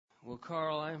Well,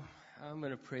 Carl, I'm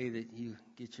going to pray that you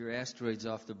get your asteroids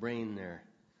off the brain there.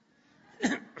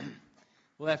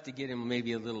 We'll have to get him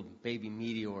maybe a little baby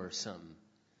meteor or something.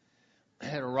 I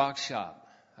had a rock shop.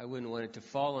 I wouldn't want it to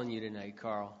fall on you tonight,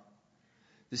 Carl.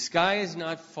 The sky is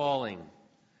not falling.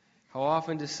 How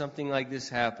often does something like this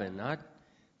happen?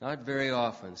 Not very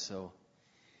often. So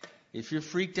if you're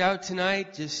freaked out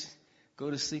tonight, just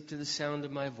go to sleep to the sound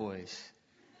of my voice.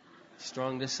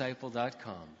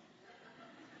 strongdisciple.com.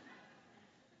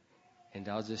 And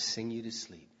I'll just sing you to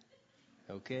sleep.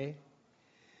 Okay?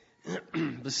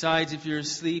 Besides, if you're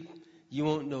asleep, you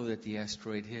won't know that the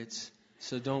asteroid hits.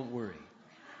 So don't worry.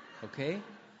 Okay?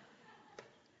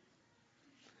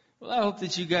 Well, I hope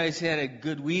that you guys had a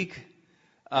good week.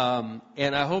 And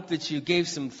I hope that you gave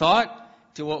some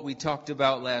thought to what we talked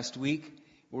about last week.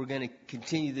 We're going to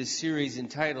continue this series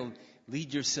entitled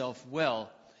Lead Yourself Well.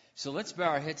 So let's bow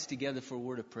our heads together for a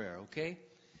word of prayer, okay?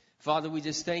 Father, we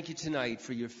just thank you tonight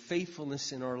for your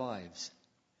faithfulness in our lives.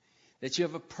 That you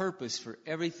have a purpose for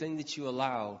everything that you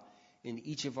allow in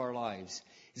each of our lives.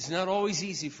 It's not always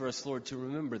easy for us, Lord, to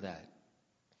remember that.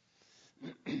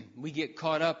 We get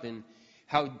caught up in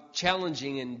how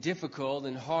challenging and difficult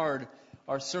and hard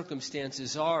our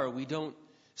circumstances are. We don't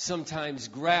sometimes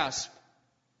grasp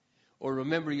or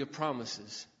remember your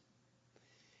promises.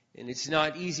 And it's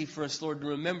not easy for us, Lord, to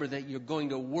remember that you're going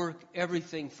to work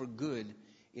everything for good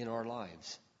in our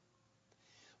lives.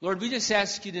 Lord, we just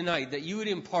ask you tonight that you would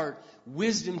impart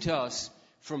wisdom to us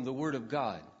from the Word of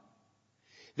God.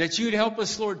 That you would help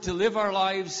us, Lord, to live our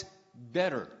lives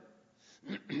better.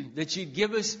 That you'd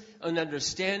give us an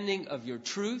understanding of your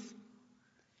truth.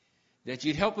 That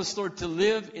you'd help us, Lord, to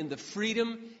live in the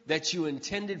freedom that you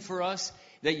intended for us.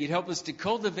 That you'd help us to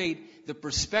cultivate the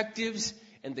perspectives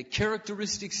and the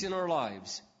characteristics in our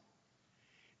lives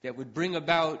that would bring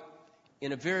about,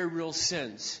 in a very real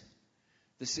sense,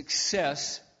 the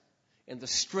success and the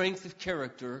strength of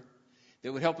character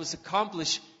that would help us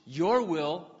accomplish your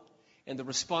will and the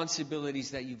responsibilities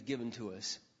that you've given to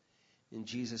us. In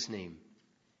Jesus' name,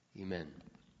 amen.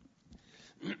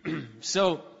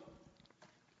 So,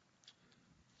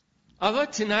 I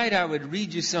thought tonight I would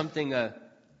read you something a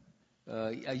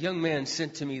young man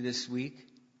sent to me this week.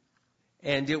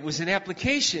 And it was an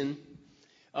application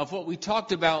of what we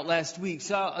talked about last week.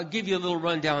 So I'll give you a little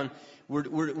rundown.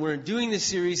 We're doing this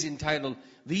series entitled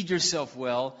Lead Yourself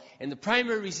Well. And the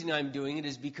primary reason I'm doing it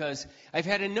is because I've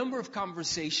had a number of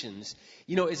conversations.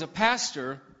 You know, as a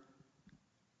pastor,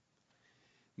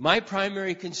 my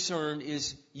primary concern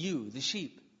is you, the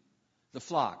sheep, the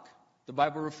flock. The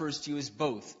Bible refers to you as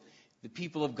both. The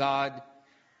people of God,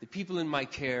 the people in my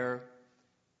care,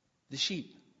 the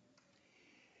sheep.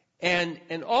 And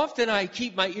often I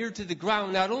keep my ear to the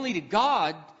ground, not only to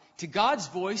God, to God's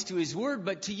voice, to His Word,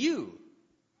 but to you.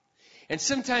 And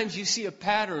sometimes you see a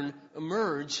pattern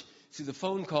emerge through the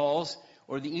phone calls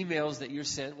or the emails that you're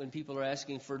sent when people are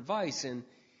asking for advice. And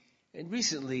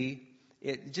recently,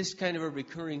 it's just kind of a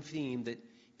recurring theme that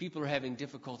people are having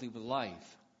difficulty with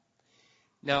life.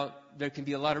 Now, there can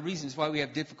be a lot of reasons why we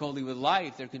have difficulty with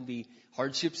life. There can be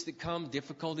hardships that come,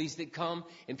 difficulties that come,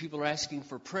 and people are asking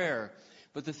for prayer.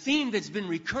 But the theme that's been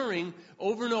recurring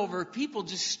over and over, people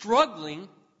just struggling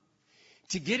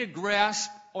to get a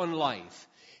grasp on life,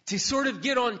 to sort of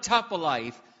get on top of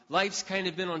life. Life's kind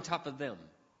of been on top of them.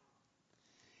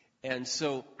 And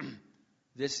so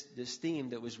this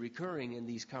theme that was recurring in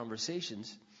these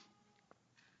conversations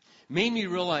made me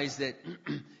realize that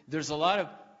there's a lot of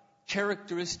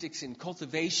characteristics and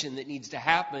cultivation that needs to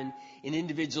happen in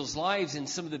individuals' lives, and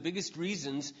some of the biggest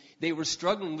reasons they were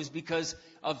struggling was because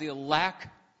of the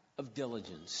lack of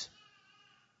diligence.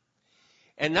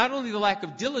 And not only the lack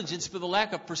of diligence, but the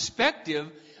lack of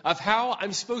perspective of how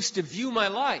I'm supposed to view my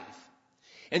life.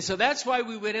 And so that's why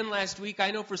we went in last week.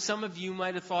 I know for some of you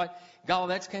might have thought, "Golly,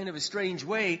 that's kind of a strange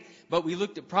way," but we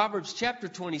looked at Proverbs chapter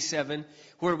 27,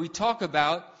 where we talk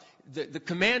about the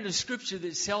command of Scripture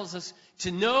that tells us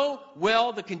to know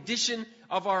well the condition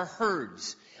of our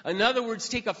herds. In other words,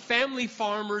 take a family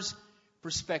farmer's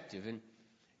perspective. And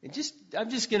I'm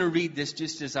just going to read this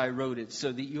just as I wrote it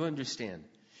so that you understand.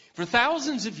 For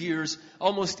thousands of years,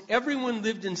 almost everyone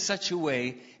lived in such a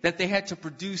way that they had to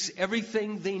produce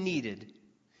everything they needed.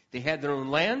 They had their own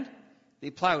land, they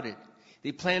plowed it.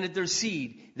 They planted their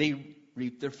seed, they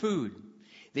reaped their food.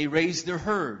 They raised their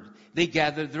herd. They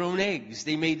gathered their own eggs.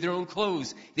 They made their own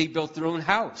clothes. They built their own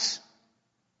house.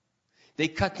 They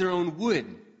cut their own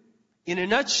wood. In a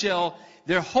nutshell,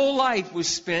 their whole life was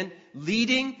spent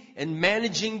leading and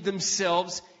managing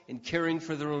themselves and caring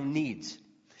for their own needs,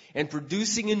 and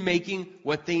producing and making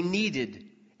what they needed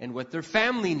and what their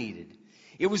family needed.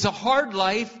 It was a hard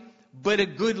life but a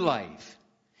good life.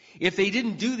 If they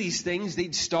didn't do these things,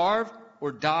 they'd starve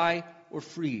or die or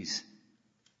freeze.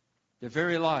 Their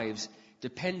very lives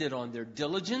depended on their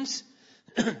diligence,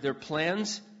 their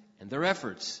plans, and their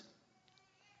efforts.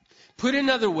 Put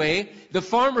another way, the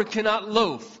farmer cannot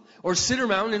loaf or sit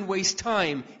around and waste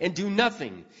time and do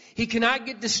nothing. He cannot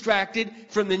get distracted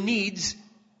from the needs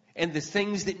and the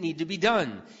things that need to be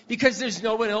done because there's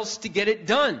no one else to get it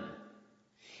done.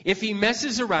 If he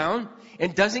messes around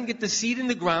and doesn't get the seed in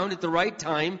the ground at the right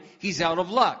time, he's out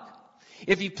of luck.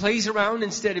 If he plays around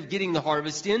instead of getting the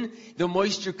harvest in, the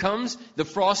moisture comes, the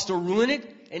frost will ruin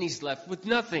it, and he's left with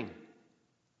nothing.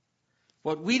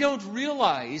 What we don't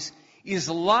realize is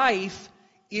life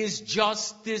is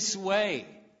just this way.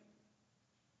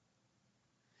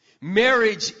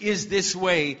 Marriage is this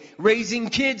way. Raising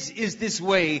kids is this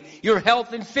way. Your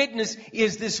health and fitness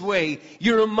is this way.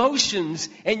 Your emotions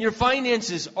and your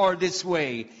finances are this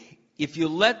way. If you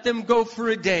let them go for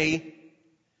a day,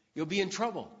 you'll be in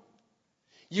trouble.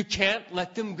 You can't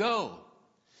let them go.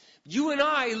 You and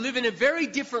I live in a very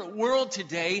different world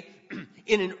today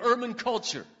in an urban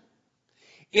culture,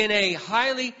 in a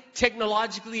highly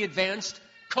technologically advanced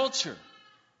culture.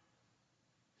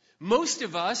 Most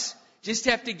of us just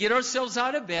have to get ourselves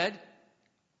out of bed,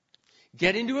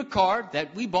 get into a car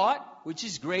that we bought, which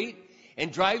is great,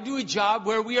 and drive to a job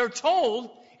where we are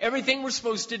told everything we're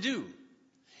supposed to do.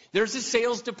 There's a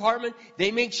sales department.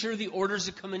 They make sure the orders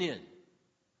are coming in.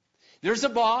 There's a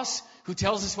boss who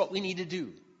tells us what we need to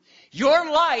do.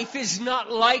 Your life is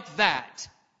not like that.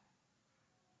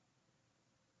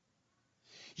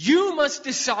 You must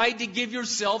decide to give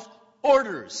yourself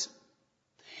orders.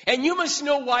 And you must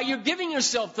know why you're giving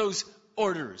yourself those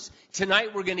orders.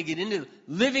 Tonight we're going to get into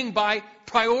living by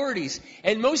priorities.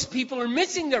 And most people are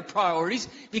missing their priorities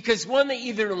because, one, they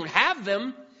either don't have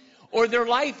them or their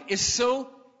life is so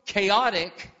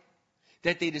chaotic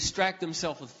that they distract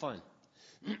themselves with fun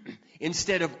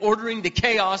instead of ordering the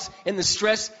chaos and the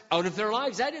stress out of their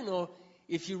lives. I don't know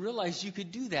if you realize you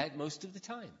could do that most of the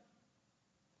time.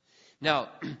 Now,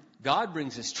 God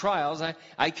brings us trials.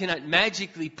 I cannot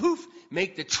magically,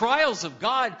 make the trials of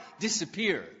God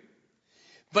disappear.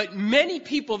 But many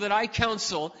people that I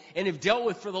counsel and have dealt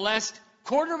with for the last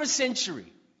quarter of a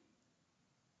century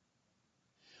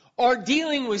are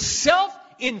dealing with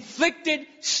self-inflicted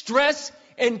stress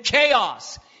and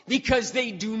chaos because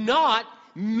they do not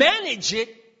manage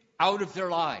it out of their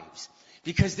lives,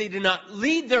 because they do not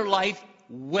lead their life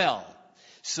well.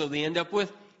 So they end up with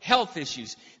health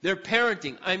issues. They're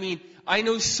parenting. I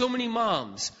know so many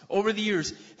moms over the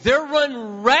years. They're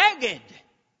run ragged.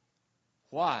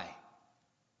 Why?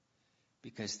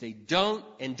 Because they don't,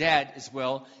 and dad as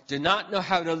well, do not know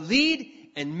how to lead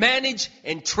and manage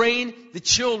and train the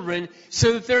children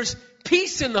so that there's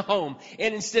peace in the home.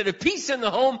 And instead of peace in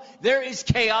the home, there is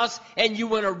chaos, and you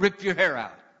want to rip your hair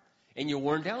out. And you're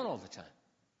worn down all the time.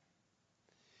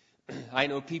 I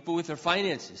know people with their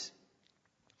finances.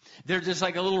 They're just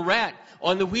like a little rat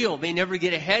on the wheel. They never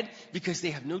get ahead because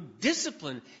they have no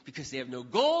discipline, because they have no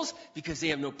goals, because they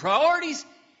have no priorities,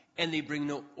 and they bring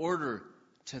no order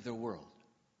to their world.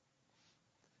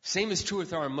 Same is true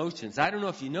with our emotions. I don't know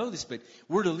if you know this, but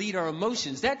we're to lead our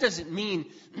emotions. That doesn't mean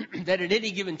that at any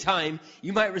given time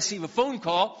you might receive a phone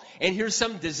call and hear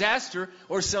some disaster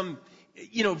or some,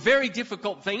 very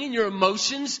difficult thing, and your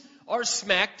emotions are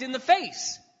smacked in the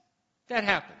face. That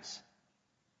happens.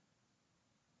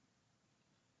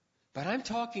 But I'm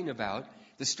talking about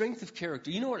the strength of character.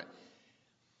 You know what?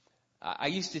 I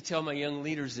used to tell my young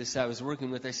leaders this I was working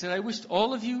with. I said, I wished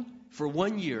all of you for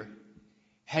 1 year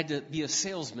had to be a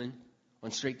salesman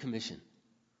on straight commission.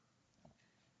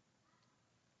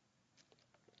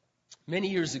 Many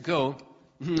years ago,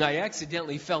 I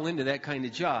accidentally fell into that kind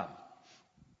of job.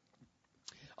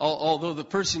 Although the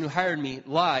person who hired me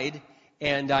lied,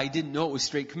 and I didn't know it was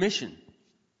straight commission.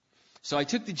 So I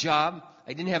took the job.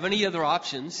 I didn't have any other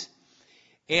options.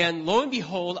 And lo and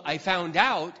behold, I found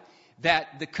out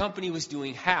that the company was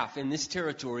doing half in this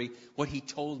territory what he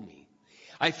told me.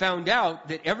 I found out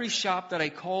that every shop that I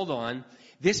called on,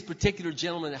 this particular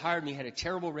gentleman that hired me had a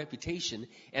terrible reputation.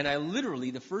 And I literally,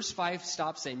 the first 5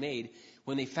 stops I made,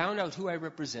 when they found out who I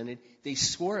represented, they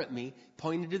swore at me,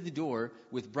 pointed to the door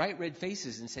with bright red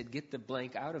faces and said, "Get the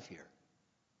blank out of here."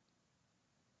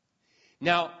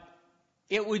 Now,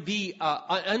 it would be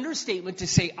an understatement to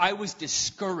say I was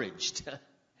discouraged.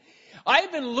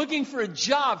 I've been looking for a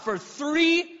job for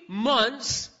 3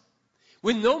 months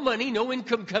with no money, no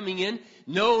income coming in,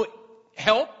 no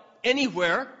help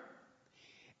anywhere.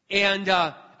 And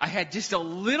I had just a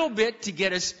little bit to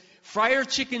get us fryer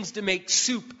chickens to make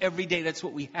soup every day. That's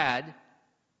what we had.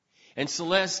 And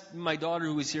Celeste, my daughter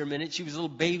who was here a minute, she was a little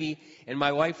baby, and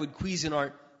my wife would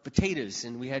Cuisinart potatoes,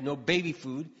 and we had no baby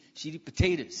food. She'd eat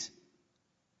potatoes.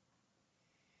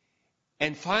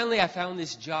 And finally I found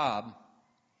this job,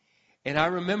 and I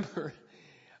remember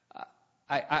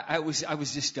I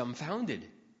was just dumbfounded.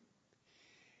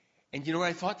 And you know what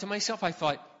I thought to myself? I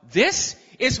thought, this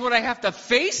is what I have to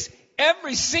face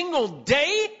every single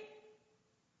day?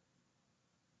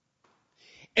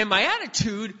 And my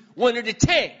attitude wanted to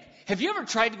tank. Have you ever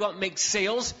tried to go out and make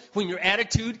sales when your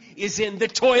attitude is in the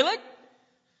toilet?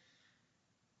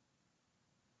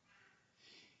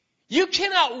 You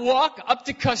cannot walk up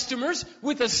to customers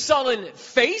with a sullen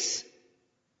face.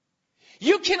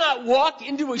 You cannot walk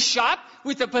into a shop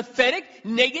with a pathetic,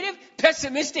 negative,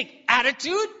 pessimistic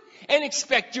attitude and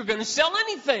expect you're going to sell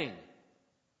anything.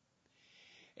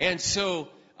 And so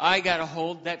I got a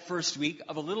hold that first week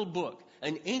of a little book,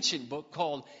 an ancient book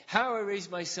called How I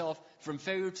Raised Myself from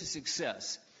Failure to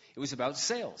Success. It was about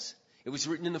sales. It was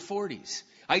written in the 40s.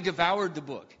 I devoured the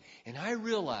book, and I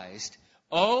realized,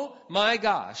 oh my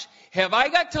gosh, have I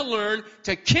got to learn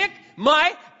to kick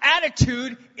my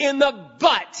attitude in the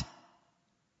butt.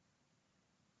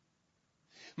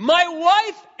 My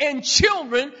wife and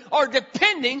children are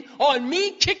depending on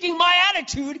me kicking my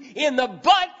attitude in the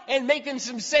butt and making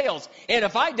some sales. And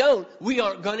if I don't, we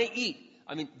aren't going to eat.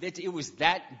 I mean, it was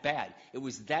that bad. It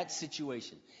was that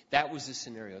situation. That was the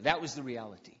scenario. That was the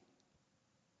reality.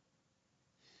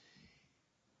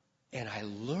 And I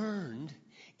learned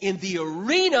in the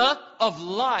arena of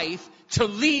life to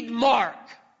lead Mark.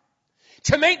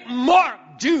 To make Mark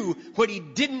do what he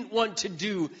didn't want to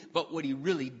do, but what he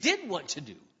really did want to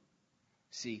do.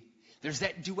 See, there's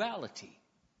that duality.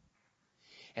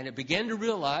 And I began to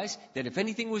realize that if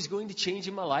anything was going to change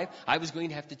in my life, I was going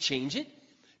to have to change it.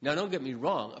 Now, don't get me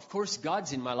wrong. Of course,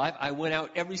 God's in my life. I went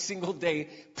out every single day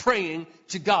praying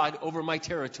to God over my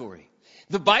territory.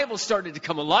 The Bible started to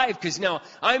come alive because now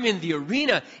I'm in the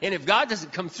arena. And if God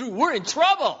doesn't come through, we're in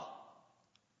trouble.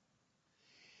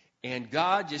 And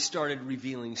God just started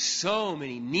revealing so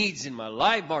many needs in my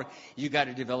life. Mark, you got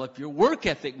to develop your work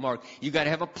ethic, Mark. You got to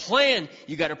have a plan.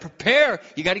 You got to prepare.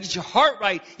 You got to get your heart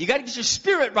right. You got to get your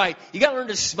spirit right. You got to learn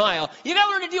to smile. You got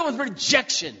to learn to deal with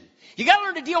rejection. You got to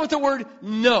learn to deal with the word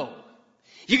no.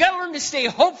 You got to learn to stay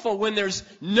hopeful when there's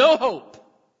no hope.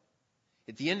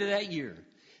 At the end of that year,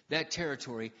 that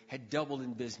territory had doubled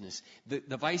in business.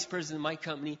 The vice president of my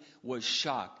company was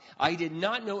shocked. I did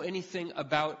not know anything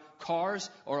about cars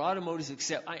or automotives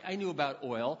except I knew about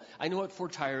oil. I know what 4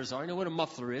 tires are. I know what a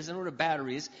muffler is. I know what a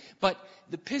battery is. But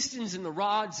the pistons and the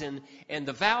rods and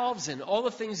the valves and all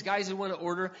the things guys would want to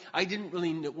order, I didn't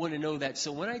really want to know that.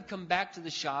 So when I'd come back to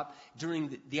the shop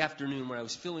during the afternoon when I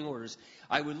was filling orders,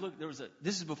 I would look.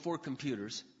 This is before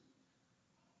computers.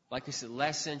 Like I said,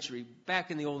 last century,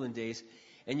 back in the olden days.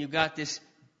 And you've got this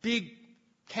big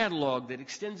catalog that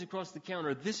extends across the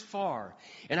counter this far.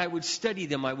 And I would study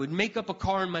them. I would make up a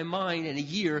car in my mind in a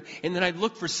year. And then I'd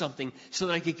look for something so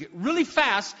that I could get really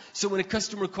fast. So when a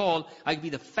customer called, I could be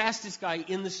the fastest guy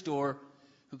in the store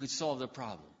who could solve their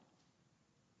problem.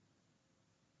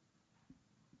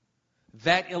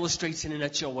 That illustrates in a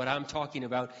nutshell what I'm talking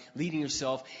about, leading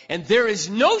yourself. And there is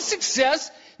no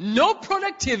success, no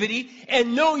productivity,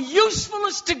 and no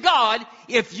usefulness to God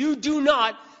if you do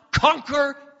not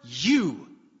conquer you.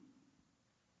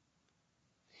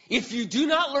 If you do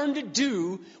not learn to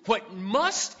do what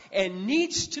must and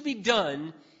needs to be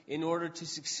done in order to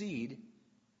succeed,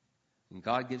 and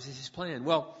God gives us His plan.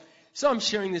 Well, so I'm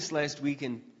sharing this last week,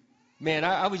 and man,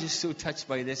 I was just so touched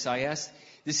by this. I asked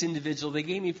this individual, they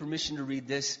gave me permission to read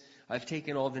this. I've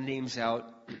taken all the names out.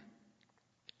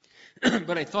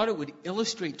 But I thought it would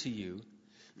illustrate to you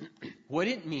what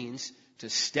it means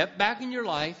to step back in your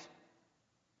life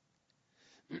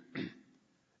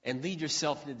and lead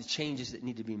yourself into the changes that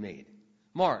need to be made.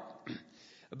 Mark,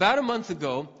 about a month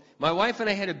ago, my wife and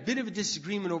I had a bit of a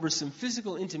disagreement over some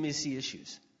physical intimacy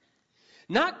issues.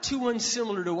 Not too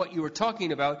unsimilar to what you were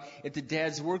talking about at the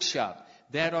Dad's Workshop.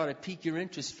 That ought to pique your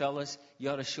interest, fellas. You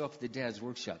ought to show up at the Dad's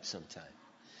Workshop sometime.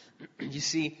 You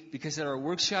see, because at our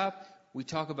workshop, we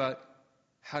talk about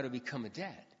how to become a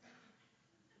dad.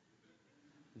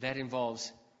 That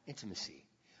involves intimacy.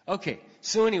 Okay,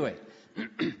 so anyway,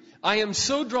 I am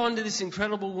so drawn to this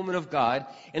incredible woman of God,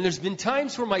 and there's been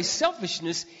times where my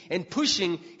selfishness and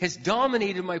pushing has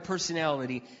dominated my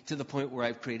personality to the point where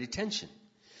I've created tension.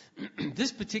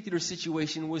 This particular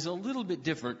situation was a little bit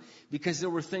different because there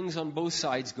were things on both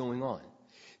sides going on.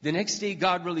 The next day,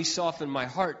 God really softened my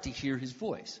heart to hear His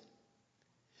voice.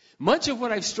 Much of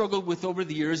what I've struggled with over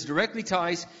the years directly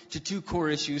ties to 2 core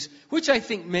issues, which I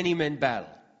think many men battle.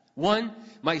 1,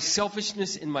 my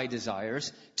selfishness and my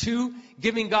desires. 2,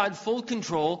 giving God full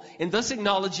control and thus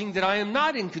acknowledging that I am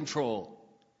not in control.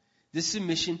 This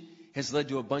submission has led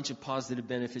to a bunch of positive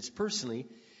benefits personally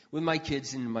with my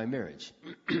kids and in my marriage.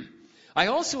 I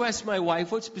also asked my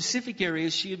wife what specific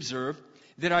areas she observed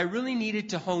that I really needed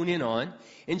to hone in on,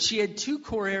 and she had 2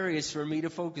 core areas for me to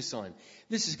focus on.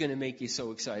 This is going to make you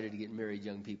so excited to get married,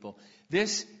 young people.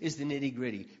 This is the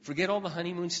nitty-gritty. Forget all the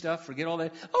honeymoon stuff. Forget all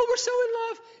that. Oh, we're so in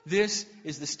love. This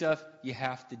is the stuff you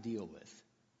have to deal with.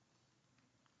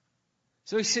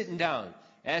 So he's sitting down,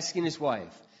 asking his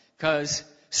wife, because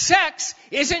sex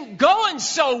isn't going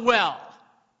so well.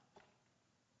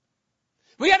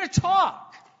 We got to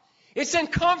talk. It's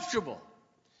uncomfortable.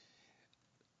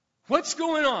 What's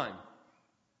going on?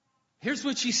 Here's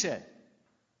what she said.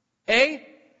 A,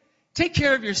 take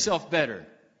care of yourself better.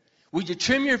 Would you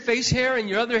trim your face hair and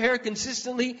your other hair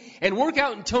consistently and work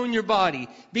out and tone your body?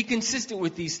 Be consistent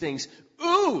with these things.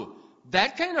 Ooh,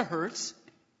 that kind of hurts.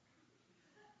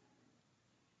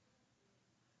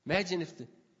 Imagine if the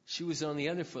shoe was on the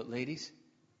other foot, ladies,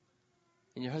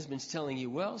 and your husband's telling you,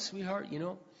 well, sweetheart, you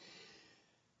know,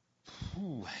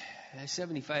 that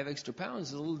 75 extra pounds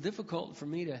is a little difficult for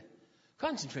me to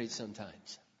concentrate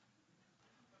sometimes.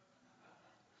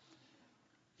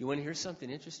 You want to hear something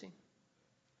interesting?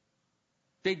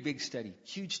 Big study,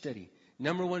 huge study.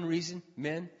 Number 1 reason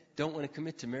men don't want to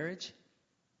commit to marriage?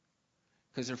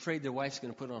 Because they're afraid their wife's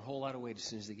going to put on a whole lot of weight as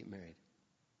soon as they get married.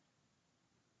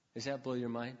 Does that blow your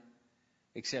mind?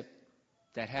 Except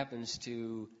that happens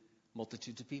to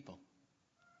multitudes of people.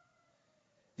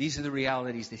 These are the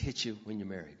realities that hit you when you're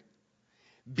married.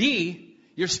 B,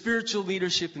 your spiritual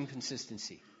leadership and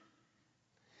consistency.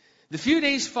 The few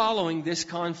days following this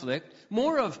conflict,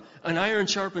 more of an iron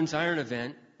sharpens iron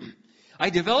event, I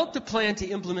developed a plan to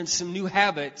implement some new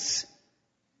habits.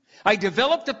 I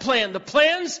developed a plan. The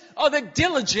plans of the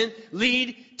diligent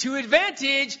lead to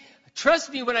advantage.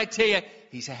 Trust me when I tell you,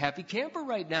 he's a happy camper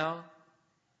right now.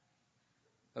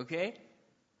 Okay?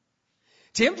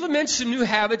 To implement some new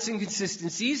habits and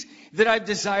consistencies that I've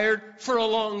desired for a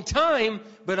long time,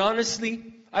 but honestly,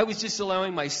 I was just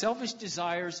allowing my selfish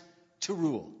desires to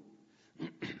rule.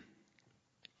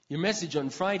 Your message on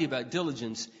Friday about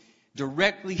diligence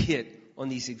directly hit on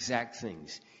these exact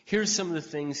things. Here's some of the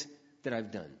things that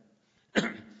I've done.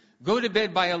 Go to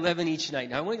bed by 11 each night.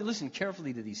 Now, I want you to listen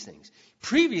carefully to these things.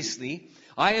 Previously,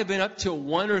 I have been up till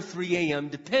 1 or 3 a.m.,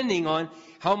 depending on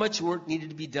how much work needed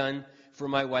to be done for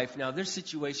my wife. Now, their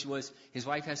situation was his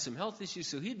wife has some health issues,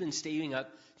 so he'd been staying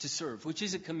up to serve, which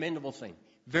is a commendable thing.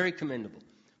 Very commendable.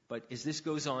 But as this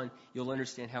goes on, you'll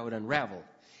understand how it unraveled.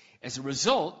 As a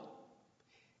result,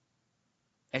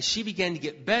 as she began to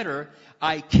get better,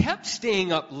 I kept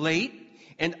staying up late,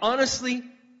 and honestly,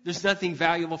 there's nothing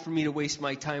valuable for me to waste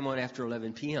my time on after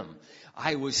 11 p.m.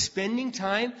 I was spending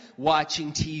time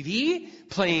watching TV,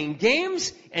 playing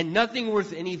games, and nothing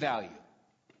worth any value.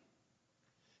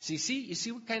 So you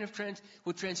see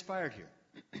what transpired here?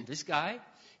 This guy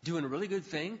doing a really good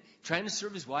thing, trying to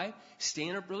serve his wife,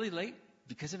 staying up really late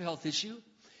because of a health issue.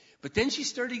 But then she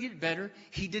started to get better.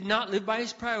 He did not live by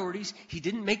his priorities. He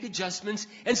didn't make adjustments.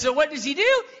 And so what does he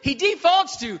do? He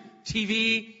defaults to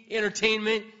TV,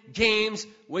 entertainment, games,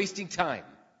 wasting time.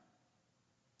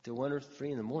 Till 1 or 3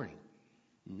 in the morning.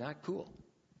 Not cool.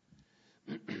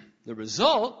 The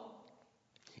result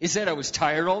is that I was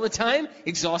tired all the time,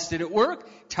 exhausted at work,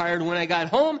 tired when I got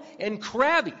home, and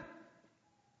crabby.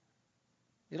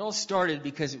 It all started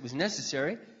because it was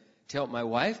necessary to help my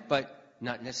wife, but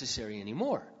not necessary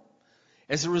anymore.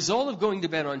 As a result of going to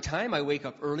bed on time, I wake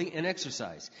up early and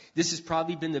exercise. This has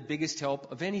probably been the biggest help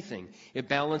of anything. It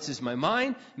balances my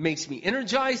mind, makes me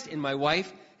energized, and my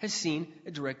wife has seen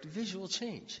a direct visual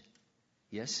change.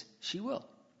 Yes, she will.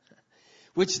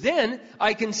 Which then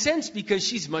I can sense because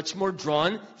she's much more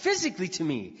drawn physically to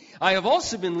me. I have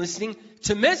also been listening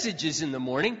to messages in the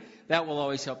morning. That will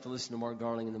always help to listen to Mark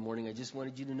Darling in the morning. I just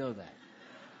wanted you to know that.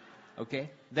 Okay?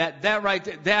 That right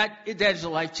there, that is a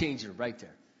life changer right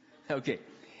there. Okay.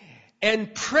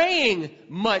 And praying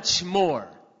much more.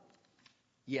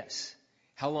 Yes.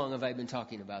 How long have I been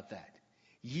talking about that?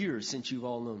 Years since you've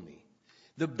all known me.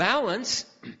 The balance,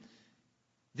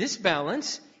 this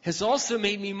balance, has also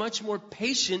made me much more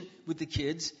patient with the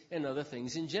kids and other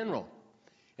things in general.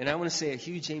 And I want to say a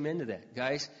huge amen to that.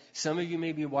 Guys, some of you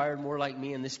may be wired more like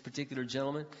me and this particular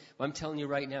gentleman. But I'm telling you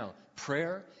right now,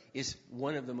 prayer is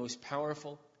one of the most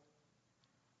powerful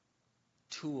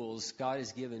tools God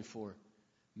has given for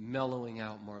mellowing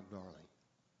out Mark Darling.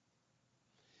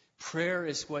 Prayer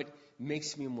is what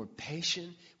makes me more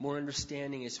patient, more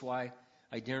understanding. It's why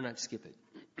I dare not skip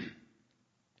it.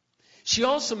 She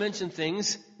also mentioned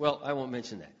things, well, I won't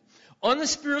mention that. On the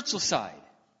spiritual side,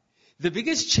 the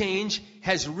biggest change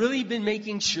has really been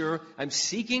making sure I'm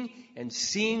seeking and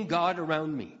seeing God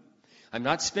around me. I'm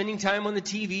not spending time on the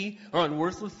TV or on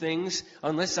worthless things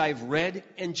unless I've read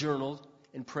and journaled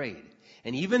and prayed.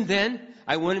 And even then,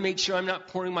 I want to make sure I'm not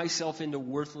pouring myself into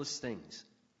worthless things.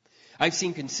 I've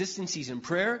seen consistencies in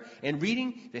prayer and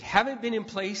reading that haven't been in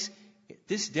place at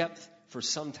this depth for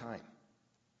some time.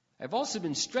 I've also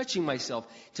been stretching myself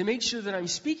to make sure that I'm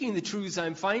speaking the truths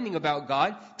I'm finding about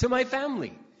God to my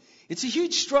family. It's a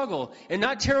huge struggle and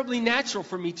not terribly natural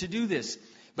for me to do this,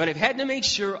 but I've had to make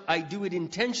sure I do it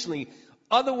intentionally.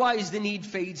 Otherwise, the need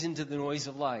fades into the noise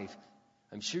of life.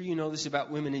 I'm sure you know this about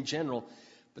women in general,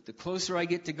 but the closer I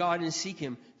get to God and seek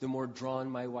Him, the more drawn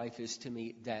my wife is to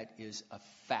me. That is a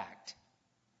fact.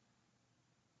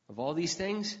 Of all these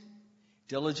things,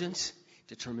 diligence,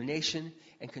 determination,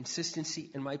 and consistency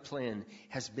in my plan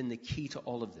has been the key to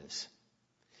all of this.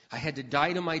 I had to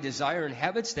die to my desire and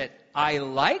habits that I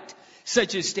liked,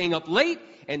 such as staying up late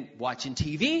and watching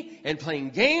TV and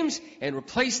playing games, and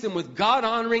replace them with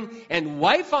God-honoring and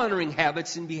wife-honoring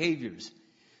habits and behaviors.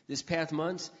 This past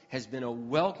month has been a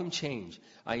welcome change.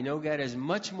 I know God has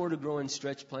much more to grow and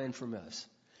stretch planned from us.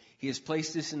 He has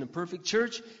placed us in the perfect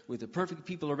church with the perfect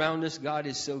people around us. God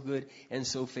is so good and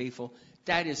so faithful.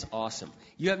 That is awesome.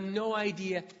 You have no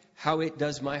idea how it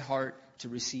does my heart to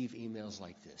receive emails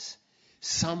like this.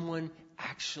 Someone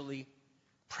actually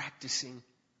practicing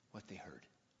what they heard.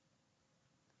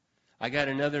 I got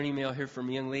another email here from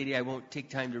a young lady. I won't take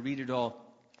time to read it all.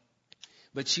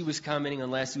 But she was commenting on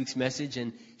last week's message,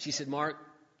 and she said, Mark,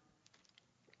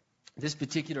 this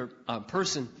particular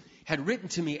person had written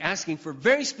to me asking for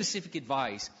very specific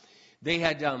advice. They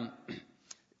had,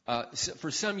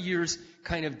 for some years,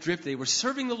 kind of drifted. They were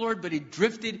serving the Lord, but it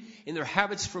drifted in their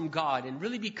habits from God and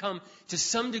really become, to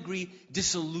some degree,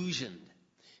 disillusioned,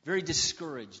 very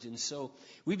discouraged. And so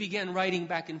we began writing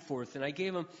back and forth, and I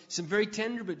gave them some very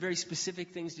tender but very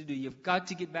specific things to do. You've got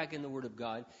to get back in the Word of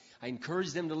God. I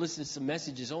encouraged them to listen to some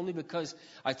messages only because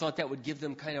I thought that would give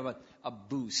them kind of a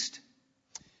boost,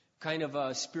 kind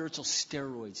of spiritual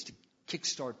steroids to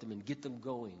kickstart them and get them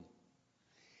going,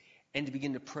 and to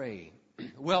begin to pray.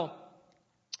 Well,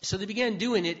 so they began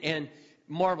doing it, and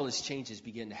marvelous changes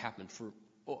began to happen for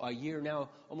a year now,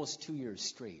 almost 2 years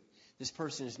straight. This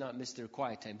person has not missed their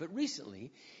quiet time. But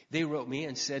recently, they wrote me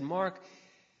and said, Mark,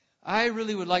 I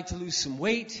really would like to lose some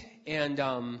weight,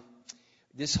 and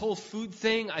this whole food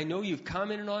thing, I know you've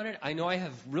commented on it. I know I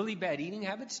have really bad eating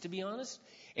habits, to be honest,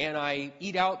 and I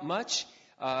eat out much.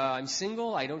 I'm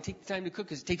single. I don't take the time to cook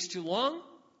because it takes too long.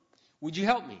 Would you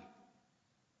help me?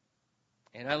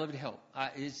 And I love to help.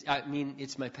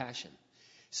 It's my passion.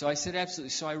 So I said,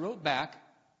 absolutely. So I wrote back.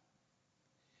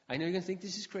 I know you're going to think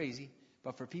this is crazy,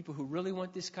 but for people who really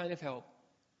want this kind of help,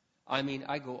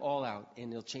 I go all out, and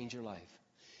it'll change your life.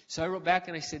 So I wrote back,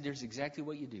 and I said, there's exactly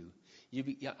what you do.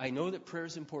 I know that prayer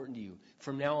is important to you.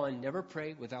 From now on, never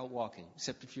pray without walking,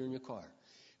 except if you're in your car.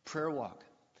 Prayer walk.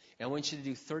 And I want you to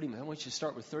do 30 minutes. I want you to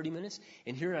start with 30 minutes.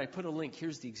 And here I put a link.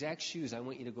 Here's the exact shoes I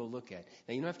want you to go look at.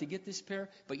 Now, you don't have to get this pair,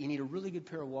 but you need a really good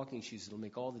pair of walking shoes. It'll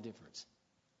make all the difference.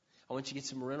 I want you to get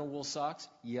some merino wool socks.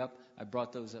 Yep, I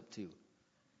brought those up too.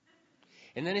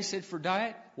 And then I said, for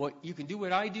diet, well, you can do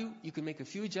what I do. You can make a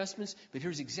few adjustments, but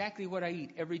here's exactly what I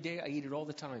eat every day. I eat it all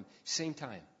the time. Same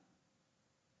time.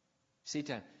 Same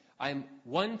time. I'm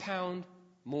 1 pound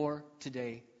more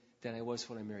today than I was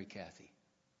when I married Kathy.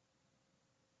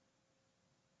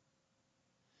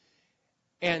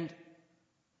 And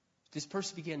this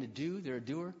person began to do, they're a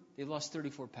doer, they lost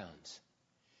 34 pounds.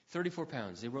 34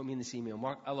 pounds. They wrote me in this email,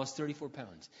 Mark, I lost 34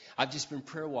 pounds. I've just been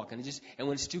prayer walking. And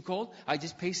when it's too cold, I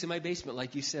just pace in my basement,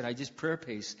 like you said. I just prayer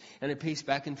pace, and I pace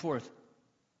back and forth.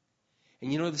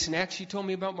 And you know the snacks you told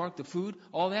me about, Mark, the food,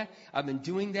 all that? I've been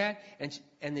doing that,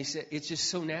 and they said, it's just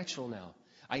so natural now.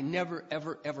 I never,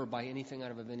 ever, ever buy anything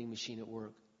out of a vending machine at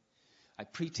work. I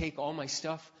pre-take all my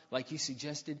stuff, like you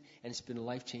suggested, and it's been a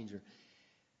life changer.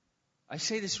 I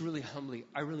say this really humbly.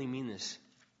 I really mean this.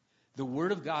 The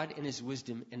Word of God and His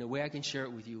wisdom, and the way I can share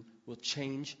it with you, will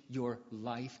change your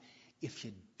life if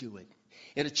you do it.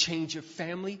 It'll change your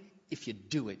family if you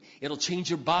do it. It'll change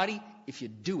your body if you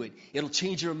do it. It'll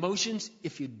change your emotions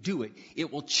if you do it.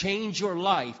 It will change your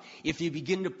life if you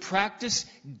begin to practice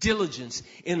diligence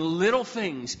in little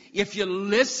things. If you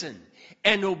listen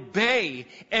and obey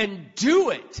and do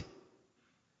it.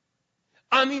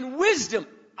 Wisdom.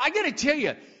 I got to tell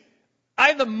you, I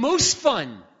have the most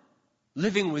fun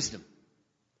living wisdom.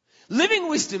 Living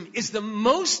wisdom is the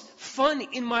most fun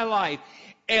in my life.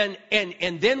 And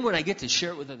then when I get to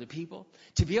share it with other people,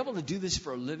 to be able to do this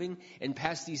for a living and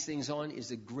pass these things on is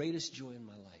the greatest joy in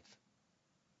my life.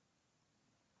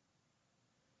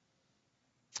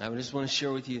 I just want to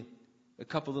share with you a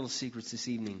couple little secrets this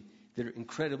evening that are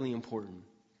incredibly important.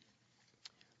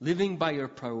 Living by your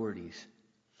priorities.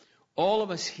 All of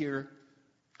us here,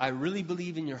 I really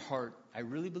believe in your heart, I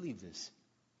really believe this,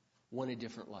 want a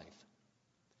different life.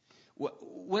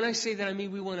 When I say that, I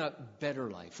mean we want a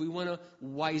better life. We want a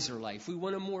wiser life. We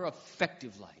want a more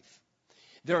effective life.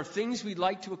 There are things we'd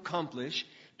like to accomplish,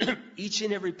 each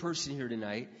and every person here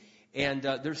tonight, and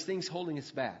there's things holding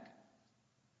us back.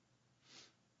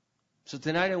 So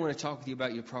tonight I want to talk with you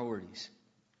about your priorities.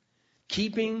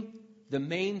 Keeping the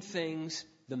main things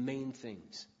the main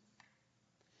things.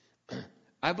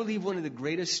 I believe one of the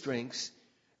greatest strengths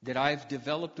that I've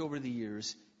developed over the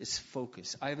years is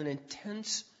focus. I have an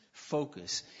intense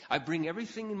focus. I bring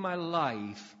everything in my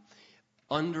life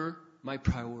under my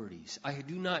priorities. I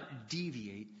do not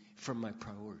deviate from my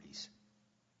priorities.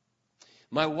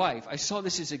 My wife, I saw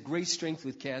this as a great strength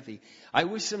with Kathy. I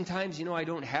wish sometimes, I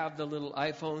don't have the little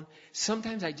iPhone.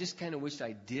 Sometimes I just kind of wished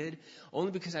I did,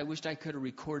 only because I wished I could have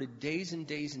recorded days and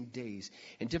days and days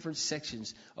in different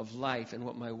sections of life and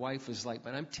what my wife was like.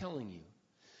 But I'm telling you,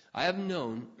 I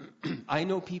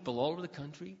know people all over the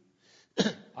country.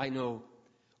 I know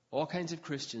all kinds of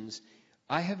Christians.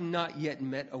 I have not yet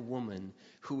met a woman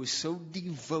who was so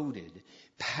devoted,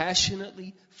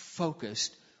 passionately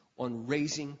focused on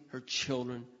raising her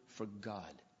children for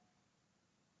God.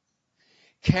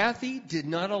 Kathy did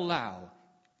not allow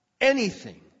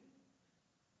anything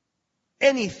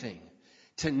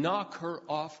to knock her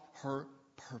off her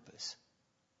purpose.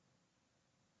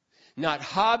 Not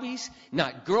hobbies,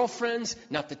 not girlfriends,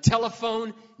 not the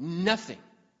telephone, nothing.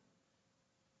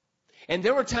 And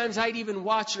there were times I'd even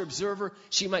watch or observe her.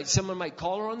 Someone might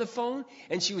call her on the phone,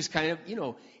 and she was kind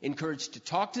of, encouraged to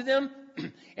talk to them.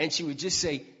 And she would just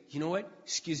say, you know what?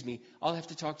 Excuse me. I'll have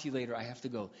to talk to you later. I have to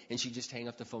go. And she'd just hang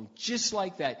up the phone just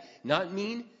like that. Not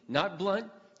mean, not blunt,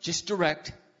 just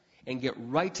direct, and get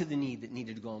right to the need that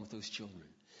needed to go on with those children.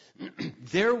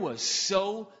 There was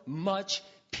so much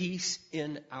peace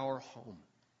in our home.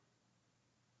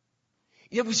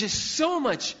 It was just so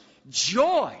much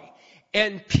joy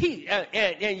and peace.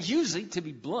 And usually, to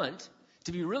be blunt,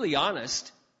 to be really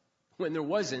honest, when there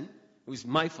wasn't, it was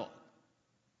my fault.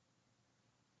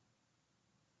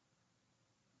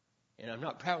 And I'm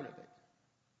not proud of it.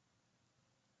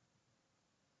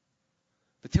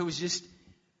 But there was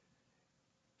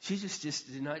she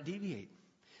just did not deviate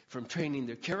from training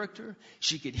their character.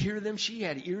 She could hear them. She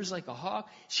had ears like a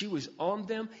hawk. She was on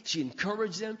them. She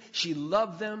encouraged them. She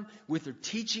loved them with her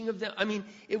teaching of them. I mean,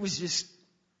 it was just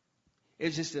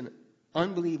an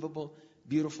unbelievable,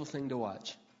 beautiful thing to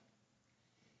watch.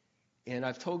 And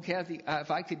I've told Kathy, if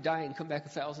I could die and come back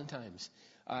 1,000 times,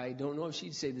 I don't know if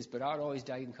she'd say this, but I would always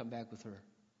die and come back with her.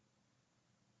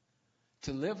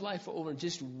 To live life over and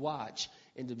just watch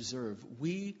and observe.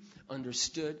 We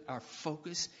understood our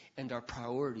focus and our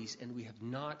priorities, and we have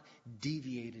not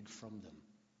deviated from them.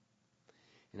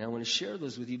 And I want to share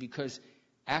those with you because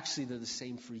actually they're the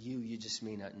same for you. You just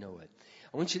may not know it.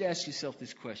 I want you to ask yourself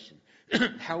this question.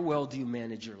 How well do you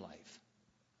manage your life?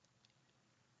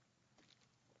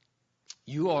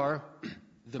 You are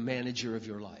the manager of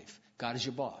your life. God is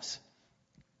your boss.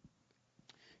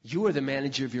 You are the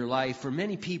manager of your life. For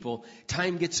many people,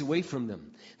 time gets away from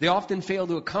them. They often fail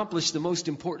to accomplish the most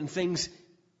important things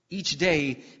each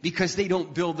day because they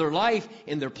don't build their life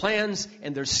and their plans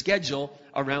and their schedule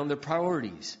around their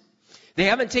priorities. They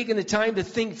haven't taken the time to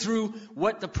think through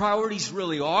what the priorities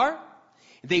really are.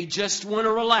 They just want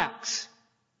to relax.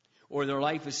 Or their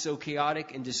life is so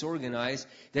chaotic and disorganized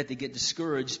that they get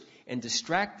discouraged and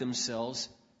distract themselves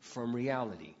from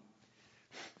reality.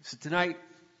 So tonight,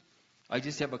 I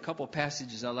just have a couple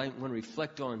passages I want to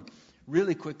reflect on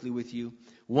really quickly with you.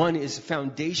 One is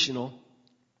foundational,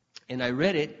 and I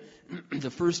read it the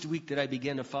first week that I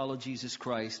began to follow Jesus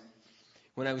Christ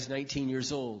when I was 19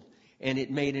 years old, and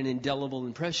it made an indelible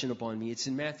impression upon me. It's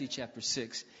in Matthew chapter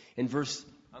 6, I'm going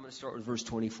to start with verse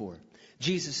 24.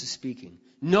 Jesus is speaking.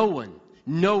 No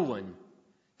one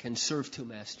can serve two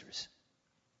masters.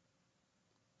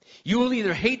 You will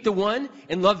either hate the one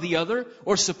and love the other,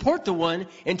 or support the one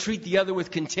and treat the other with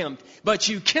contempt. But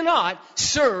you cannot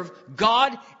serve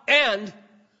God and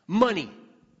money.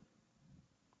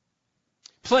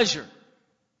 Pleasure.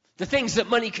 The things that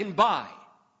money can buy.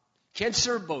 Can't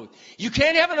serve both. You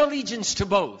can't have an allegiance to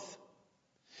both.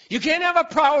 You can't have a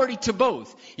priority to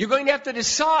both. You're going to have to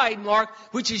decide, Mark,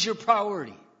 which is your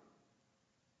priority.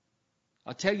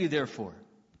 I'll tell you therefore,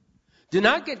 do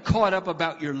not get caught up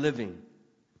about your living,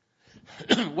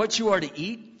 what you are to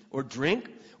eat or drink,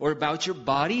 or about your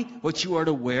body, what you are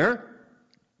to wear.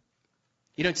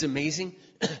 You know, it's amazing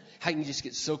how you can just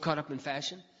get so caught up in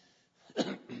fashion.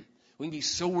 We can be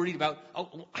so worried about,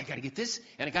 oh, I got to get this,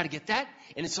 and I got to get that,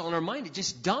 and it's all in our mind. It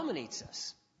just dominates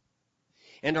us.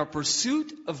 And our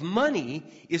pursuit of money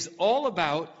is all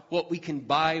about what we can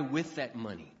buy with that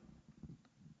money.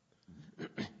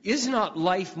 Is not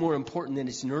life more important than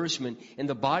its nourishment, and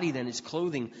the body than its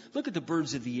clothing? Look at the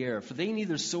birds of the air, for they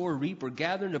neither sow or reap or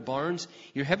gather into barns.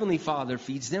 Your heavenly Father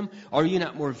feeds them. Are you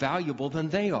not more valuable than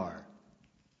they are?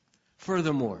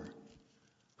 Furthermore,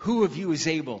 who of you is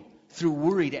able, through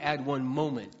worry, to add one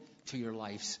moment to your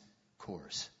life's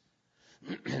course?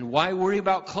 And why worry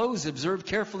about clothes? Observe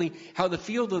carefully how the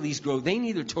field lilies grow. They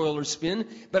neither toil or spin,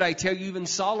 but I tell you, even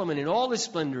Solomon in all his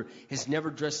splendor has never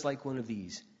dressed like one of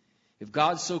these. If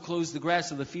God so clothes the grass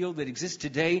of the field that exists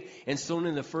today and thrown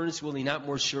in the furnace, will he not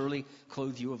more surely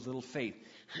clothe you of little faith?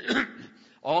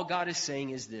 All God is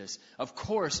saying is this. Of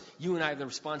course, you and I have the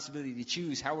responsibility to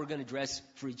choose how we're going to dress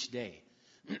for each day.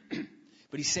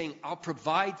 But he's saying, I'll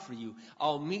provide for you.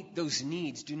 I'll meet those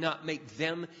needs. Do not make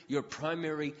them your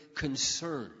primary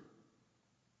concern.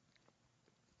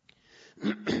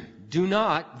 Do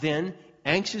not then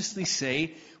anxiously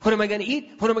say, what am I going to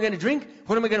eat? What am I going to drink?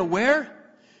 What am I going to wear?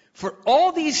 For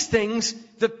all these things,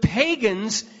 the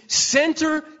pagans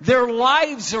center their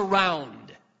lives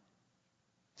around.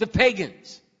 The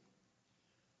pagans.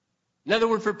 Another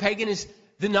word for pagan is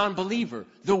the non-believer,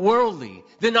 the worldly,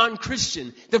 the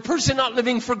non-Christian, the person not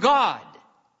living for God.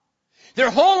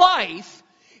 Their whole life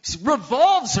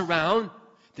revolves around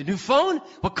the new phone,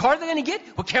 what car they're going to get,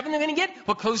 what cabin they're going to get,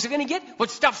 what clothes they're going to get, what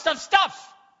stuff.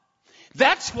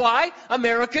 That's why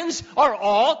Americans are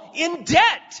all in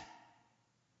debt.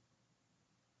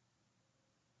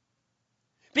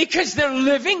 Because they're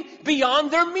living beyond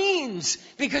their means.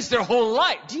 Because their whole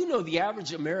life. Do you know the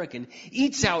average American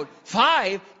eats out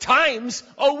 5 times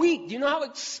a week? Do you know how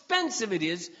expensive it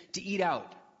is to eat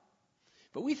out?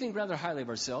 But we think rather highly of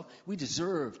ourselves. We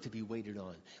deserve to be waited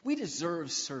on. We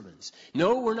deserve servants.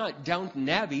 No, we're not Downton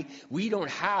Abbey. We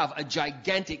don't have a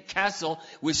gigantic castle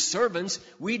with servants.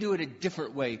 We do it a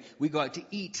different way. We go out to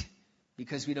eat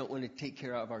because we don't want to take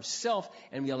care of ourselves,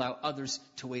 and we allow others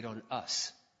to wait on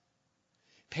us,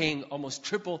 paying almost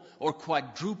triple or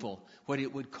quadruple what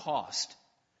it would cost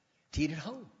to eat at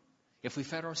home if we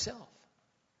fed ourselves.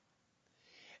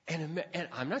 And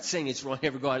I'm not saying it's wrong to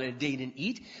ever go out on a date and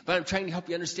eat, but I'm trying to help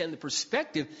you understand the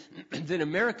perspective that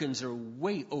Americans are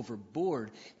way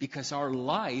overboard because our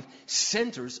life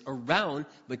centers around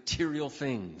material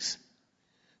things.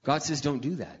 God says don't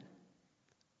do that.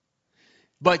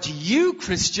 But you,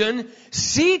 Christian,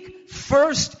 seek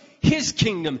first His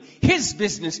kingdom, His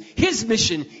business, His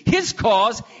mission, His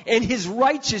cause, and His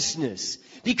righteousness.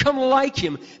 Become like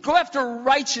Him. Go after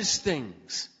righteous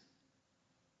things.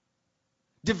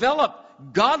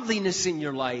 Develop godliness in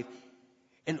your life.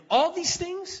 And all these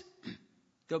things,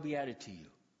 they'll be added to you.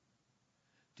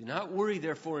 Do not worry,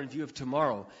 therefore, in view of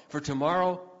tomorrow. For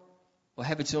tomorrow will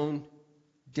have its own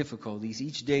difficulties.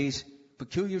 Each day's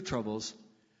peculiar troubles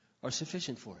are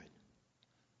sufficient for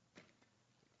it.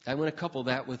 I want to couple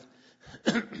that with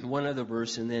one other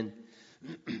verse, and then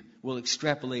we'll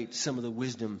extrapolate some of the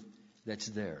wisdom that's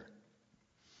there.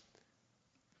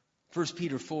 1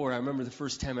 Peter 4, I remember the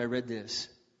first time I read this.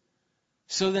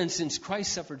 So then, since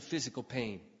Christ suffered physical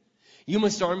pain, you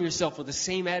must arm yourself with the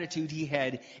same attitude He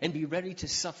had and be ready to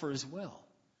suffer as well.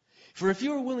 For if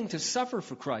you are willing to suffer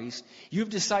for Christ, you've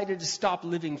decided to stop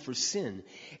living for sin,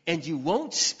 and you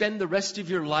won't spend the rest of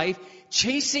your life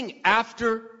chasing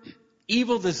after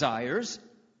evil desires,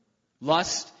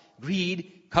 lust,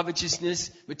 greed,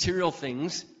 covetousness, material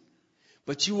things,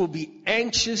 but you will be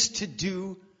anxious to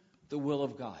do the will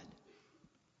of God.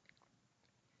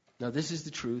 Now, this is the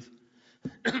truth.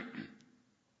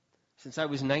 Since I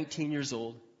was 19 years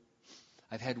old,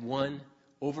 I've had one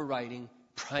overriding,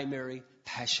 primary,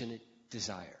 passionate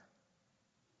desire.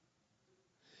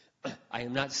 I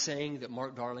am not saying that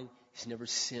Mark Darling has never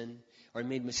sinned or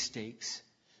made mistakes.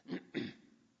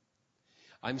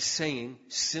 I'm saying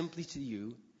simply to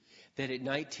you that at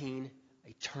 19,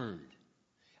 I turned.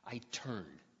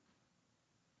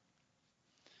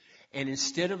 And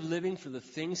instead of living for the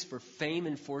things for fame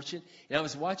and fortune, and I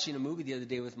was watching a movie the other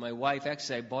day with my wife.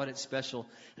 Actually, I bought it special.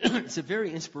 It's a very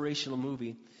inspirational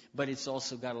movie, but it's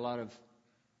also got a lot of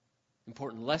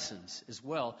important lessons as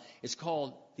well. It's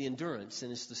called The Endurance,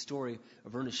 and it's the story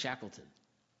of Ernest Shackleton.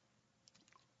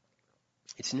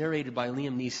 It's narrated by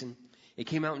Liam Neeson. It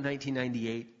came out in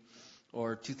 1998.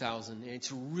 or 2000.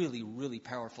 It's really, really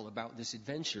powerful about this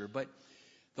adventure. But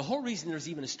the whole reason there's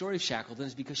even a story of Shackleton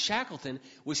is because Shackleton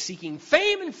was seeking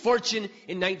fame and fortune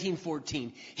in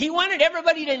 1914. He wanted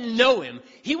everybody to know him.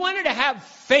 He wanted to have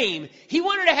fame. He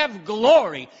wanted to have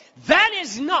glory. That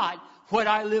is not what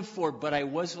I live for, but I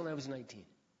was when I was 19.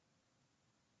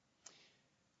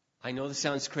 I know this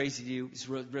sounds crazy to you.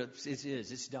 It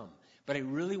is. It's dumb. But I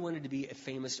really wanted to be a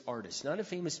famous artist. Not a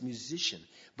famous musician,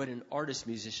 but an artist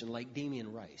musician like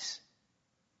Damien Rice.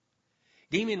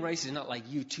 Damien Rice is not like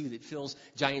U2 that fills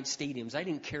giant stadiums. I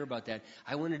didn't care about that.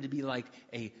 I wanted to be like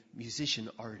a musician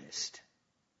artist.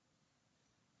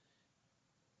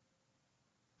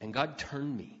 And God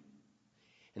turned me.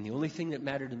 And the only thing that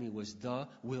mattered to me was the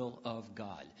will of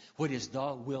God. What is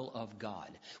the will of God?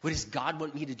 What does God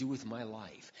want me to do with my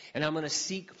life? And I'm going to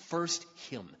seek first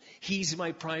Him. He's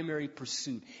my primary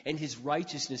pursuit. And His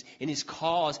righteousness and His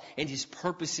cause and His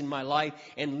purpose in my life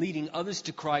and leading others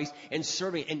to Christ and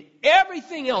serving. And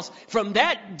everything else from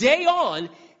that day on,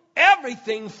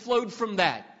 everything flowed from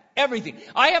that. Everything.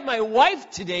 I have my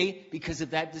wife today because of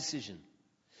that decision.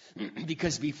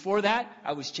 Because before that,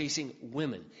 I was chasing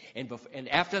women. And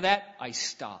after that, I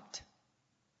stopped.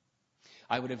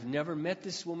 I would have never met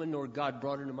this woman, nor God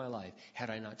brought her into my life, had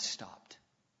I not stopped.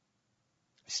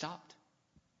 I stopped.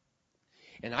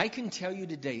 And I can tell you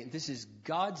today, and this is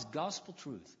God's gospel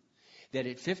truth, that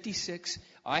at 56,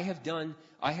 I have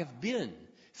been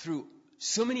through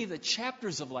so many of the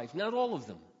chapters of life, not all of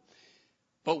them,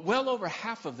 but well over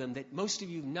half of them that most of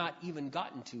you have not even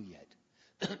gotten to yet.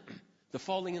 The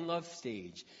falling in love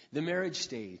stage, the marriage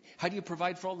stage, how do you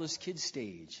provide for all those kids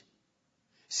stage,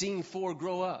 seeing 4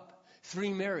 grow up,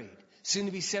 3 married, soon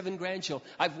to be 7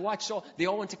 grandchildren. I've watched they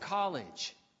all went to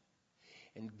college.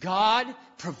 And God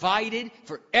provided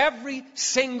for every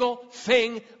single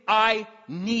thing I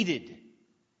needed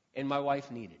and my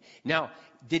wife needed. Now,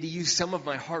 did He use some of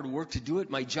my hard work to do it?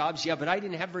 My jobs? Yeah, but I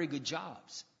didn't have very good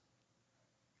jobs.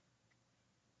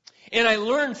 And I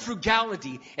learned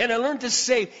frugality, and I learned to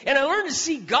save, and I learned to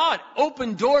see God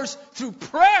open doors through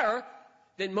prayer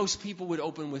that most people would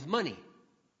open with money.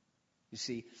 You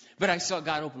see? But I saw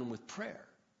God open them with prayer.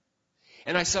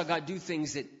 And I saw God do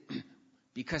things that,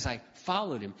 because I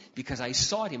followed Him, because I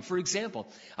sought Him. For example,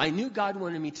 I knew God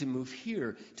wanted me to move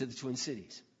here to the Twin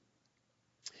Cities.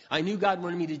 I knew God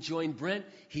wanted me to join Brent.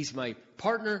 He's my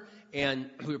partner, and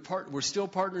we're still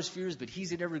partners for years, but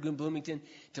he's at Evergreen Bloomington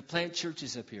to plant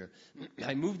churches up here.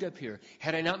 I moved up here.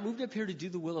 Had I not moved up here to do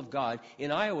the will of God,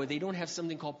 in Iowa, they don't have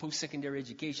something called post-secondary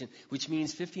education, which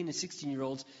means 15 and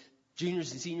 16-year-olds,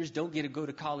 juniors and seniors, don't get to go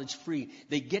to college free.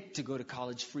 They get to go to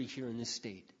college free here in this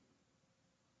state.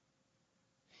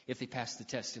 If they passed the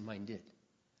test, and mine did.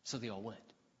 So they all went.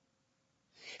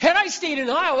 Had I stayed in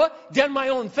Iowa, done my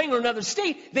own thing or another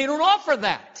state, they don't offer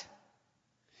that.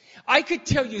 I could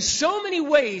tell you so many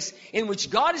ways in which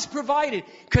God has provided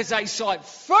because I sought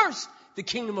first the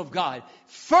kingdom of God.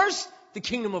 First the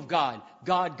kingdom of God.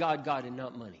 God, God, God, and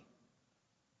not money.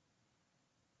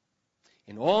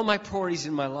 And all my priorities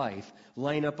in my life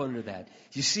line up under that.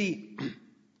 You see,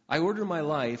 I order my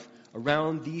life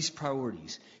around these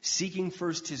priorities. Seeking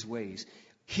first His ways,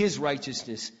 His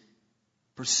righteousness,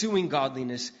 pursuing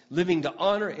godliness, living to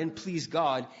honor and please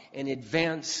God, and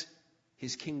advance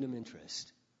His kingdom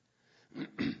interest.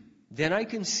 Then I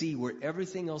can see where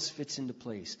everything else fits into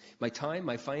place. My time,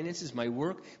 my finances, my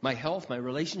work, my health, my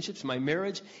relationships, my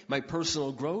marriage, my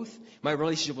personal growth, my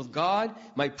relationship with God,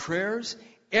 my prayers.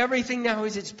 Everything now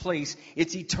has its place,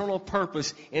 its eternal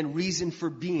purpose and reason for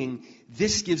being.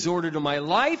 This gives order to my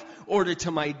life, order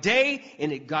to my day,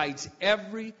 and it guides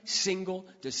every single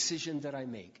decision that I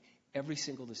make. Every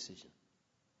single decision.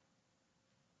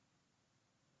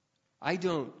 I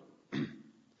don't,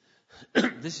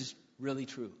 this is really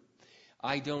true.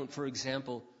 I don't, for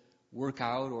example, work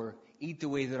out or eat the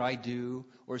way that I do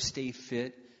or stay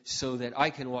fit so that I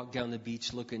can walk down the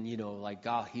beach looking, like,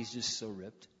 he's just so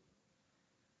ripped.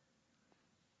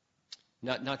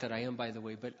 Not that I am, by the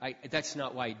way, but that's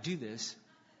not why I do this.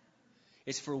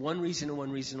 It's for one reason and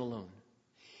one reason alone.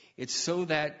 It's so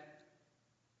that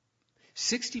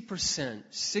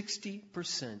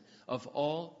 60% of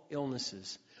all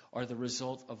illnesses are the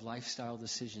result of lifestyle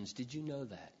decisions. Did you know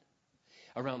that?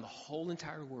 Around the whole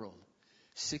entire world,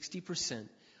 60%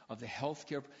 of the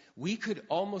healthcare, we could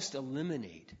almost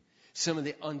eliminate some of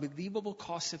the unbelievable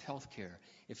costs of healthcare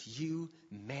if you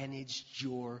managed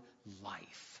your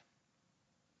life.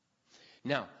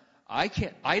 Now, I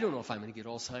don't know if I'm going to get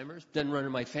Alzheimer's. Doesn't run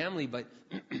in my family, but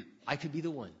I could be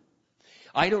the one.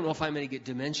 I don't know if I'm going to get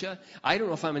dementia. I don't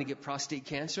know if I'm going to get prostate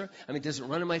cancer. I mean, it doesn't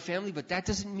run in my family, but that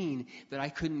doesn't mean that I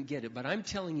couldn't get it. But I'm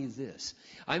telling you this.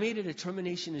 I made a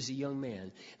determination as a young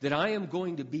man that I am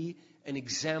going to be an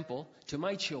example to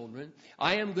my children.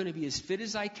 I am going to be as fit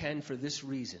as I can for this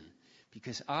reason.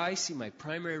 Because I see my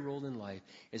primary role in life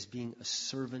as being a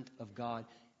servant of God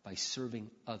by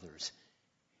serving others.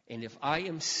 And if I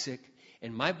am sick,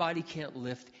 and my body can't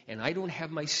lift, and I don't have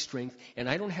my strength, and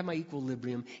I don't have my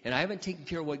equilibrium, and I haven't taken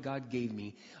care of what God gave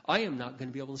me, I am not going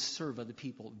to be able to serve other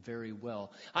people very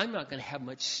well. I'm not going to have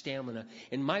much stamina.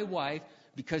 And my wife,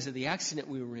 because of the accident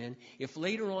we were in, if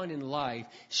later on in life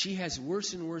she has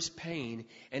worse and worse pain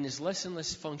and is less and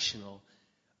less functional,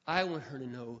 I want her to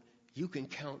know, you can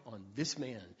count on this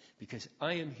man because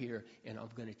I am here and I'm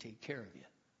going to take care of you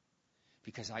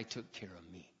because I took care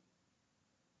of me.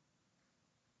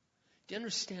 Do you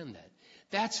understand that?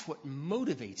 That's what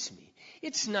motivates me.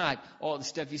 It's not all the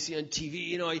stuff you see on TV.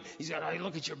 You know, he's got, I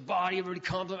look at your body, everybody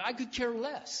compliments. I could care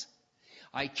less.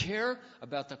 I care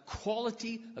about the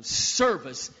quality of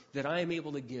service that I am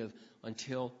able to give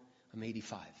until I'm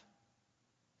 85.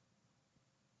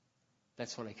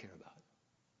 That's what I care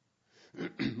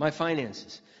about. My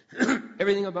finances.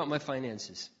 Everything about my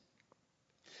finances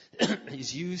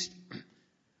is used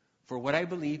for what I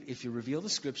believe. If you reveal the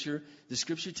Scripture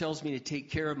tells me to take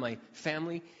care of my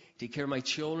family, take care of my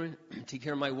children, take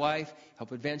care of my wife,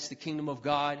 help advance the kingdom of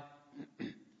God.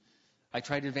 I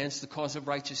try to advance the cause of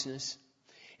righteousness.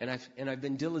 And I've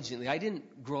been diligently. I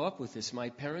didn't grow up with this.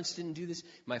 My parents didn't do this.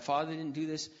 My father didn't do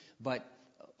this. But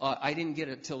I didn't get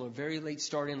it till a very late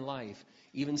start in life.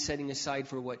 Even setting aside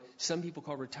for what some people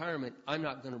call retirement. I'm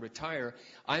not going to retire.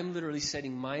 I'm literally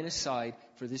setting mine aside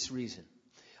for this reason.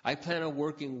 I plan on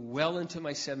working well into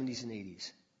my 70s and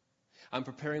 80s. I'm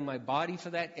preparing my body for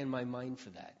that and my mind for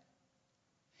that.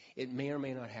 It may or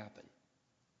may not happen.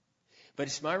 But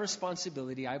it's my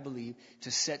responsibility, I believe,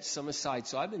 to set some aside.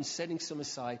 So I've been setting some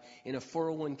aside in a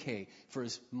 401k for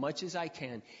as much as I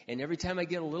can. And every time I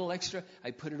get a little extra,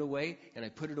 I put it away, and I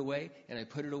put it away, and I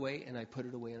put it away, and I put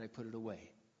it away, and I put it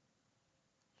away.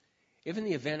 If in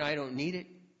the event I don't need it,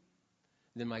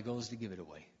 then my goal is to give it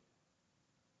away.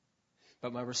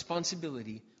 But my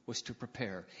responsibility was to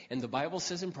prepare. And the Bible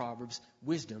says in Proverbs,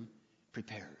 wisdom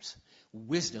prepares.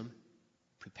 Wisdom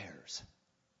prepares.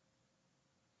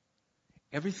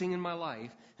 Everything in my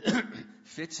life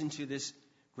fits into this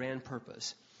grand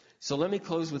purpose. So let me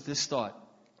close with this thought.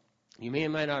 You may or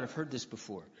may not have heard this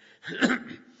before.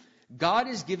 God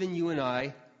has given you and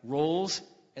I roles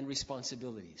and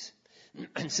responsibilities.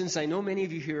 And since I know many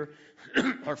of you here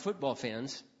are football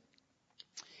fans,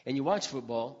 and you watch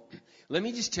football, let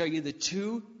me just tell you the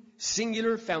two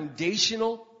singular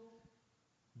foundational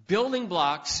building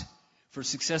blocks for a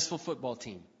successful football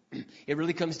team. It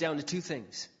really comes down to two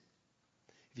things.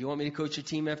 If you want me to coach your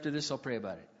team after this, I'll pray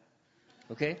about it.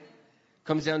 Okay?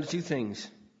 Comes down to two things.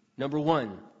 Number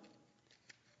one,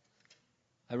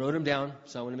 I wrote them down,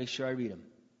 so I want to make sure I read them.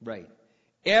 Right.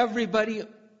 Everybody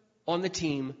on the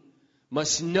team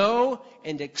must know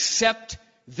and accept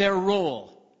their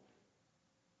role.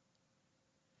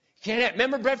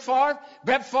 Remember Brett Favre?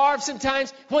 Brett Favre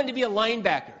sometimes wanted to be a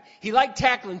linebacker. He liked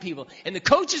tackling people. And the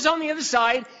coaches on the other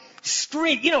side,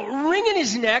 wringing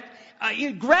his neck,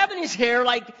 grabbing his hair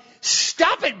like,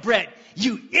 stop it, Brett,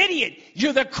 you idiot.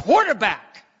 You're the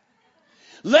quarterback.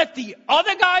 Let the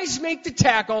other guys make the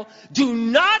tackle. Do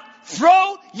not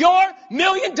throw your $1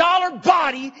 million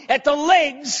body at the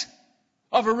legs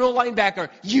of a real linebacker.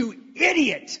 You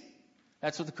idiot.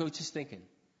 That's what the coach is thinking.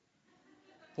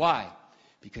 Why?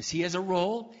 Because he has a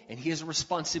role and he has a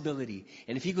responsibility.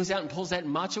 And if he goes out and pulls that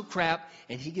macho crap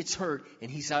and he gets hurt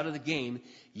and he's out of the game,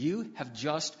 you have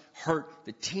just hurt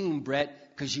the team,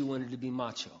 Brett, because you wanted to be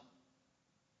macho.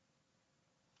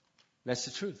 That's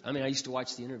the truth. I mean, I used to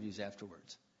watch the interviews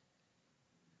afterwards.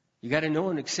 You got to know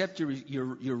and accept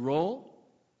your role.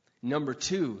 Number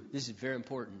two, this is very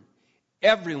important.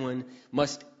 Everyone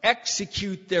must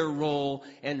execute their role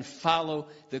and follow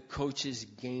the coach's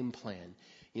game plan.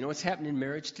 You know what's happening in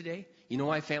marriage today? You know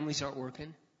why families aren't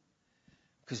working?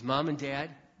 Because mom and dad,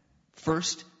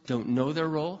 first, don't know their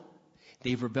role.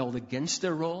 They've rebelled against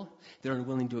their role. They're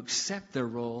unwilling to accept their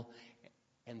role.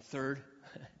 And third,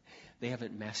 they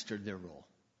haven't mastered their role.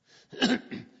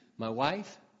 My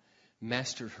wife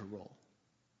mastered her role.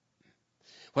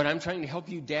 What I'm trying to help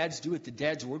you dads do at the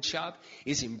Dad's Workshop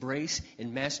is embrace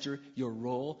and master your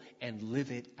role and live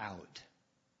it out.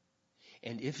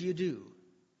 And if you do,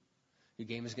 your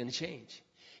game is going to change.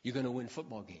 You're going to win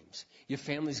football games. Your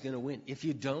family's going to win. If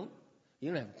you don't, you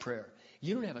don't have a prayer.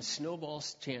 You don't have a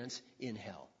snowball's chance in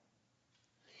hell.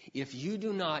 if you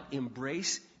do not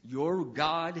embrace your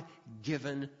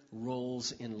God-given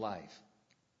roles in life.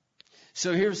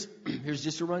 So here's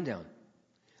just a rundown.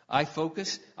 I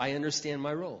focus. I understand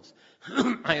my roles.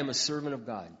 I am a servant of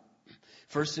God.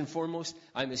 First and foremost,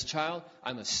 I'm His child.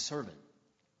 I'm a servant.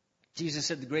 Jesus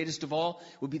said the greatest of all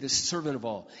will be the servant of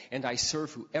all. And I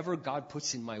serve whoever God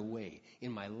puts in my way,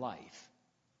 in my life.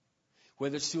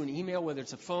 Whether it's through an email, whether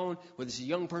it's a phone, whether it's a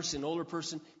young person, an older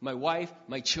person, my wife,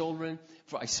 my children.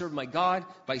 For I serve my God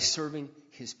by serving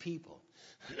His people.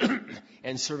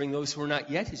 And serving those who are not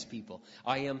yet His people.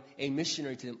 I am a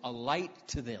missionary to them, a light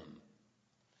to them.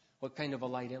 What kind of a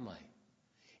light am I?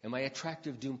 Am I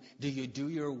attractive to them? Do you do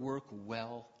your work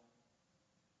well?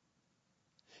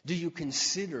 Do you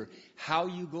consider how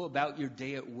you go about your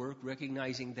day at work,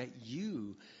 recognizing that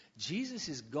Jesus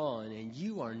is gone, and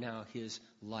you are now His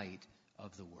light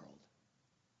of the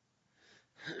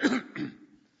world?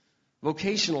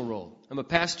 Vocational role. I'm a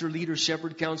pastor, leader,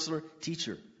 shepherd, counselor,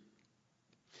 teacher.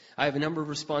 I have a number of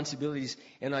responsibilities,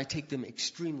 and I take them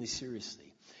extremely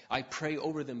seriously. I pray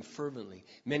over them fervently,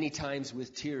 many times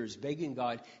with tears, begging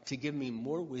God to give me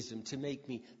more wisdom, to make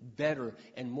me better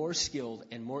and more skilled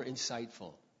and more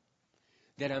insightful,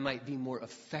 that I might be more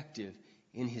effective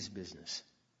in His business.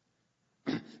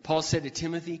 Paul said to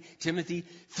Timothy,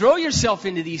 throw yourself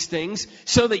into these things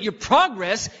so that your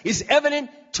progress is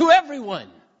evident to everyone.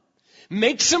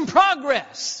 Make some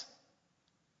progress.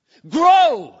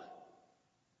 Grow.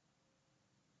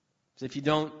 So if you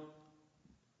don't,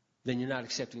 then you're not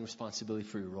accepting responsibility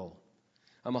for your role.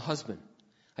 I'm a husband.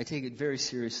 I take it very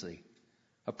seriously.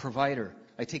 A provider.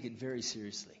 I take it very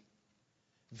seriously.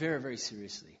 Very, very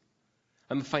seriously.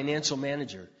 I'm a financial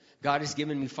manager. God has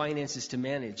given me finances to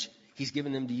manage. He's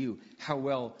given them to you. How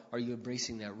well are you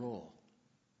embracing that role?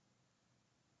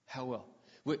 How well?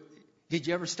 Did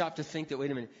you ever stop to think that,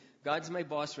 wait a minute, God's my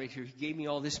boss right here. He gave me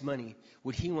all this money.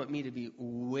 Would He want me to be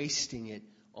wasting it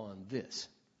on this?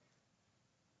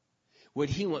 Would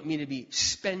He want me to be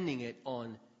spending it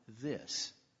on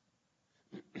this?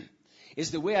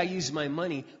 Is the way I use my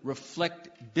money reflect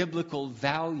biblical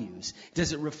values?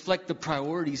 Does it reflect the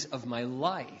priorities of my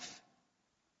life?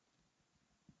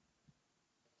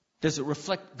 Does it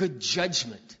reflect good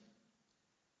judgment?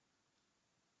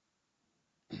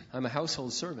 I'm a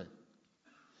household servant.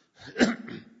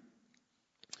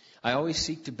 I always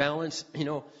seek to balance.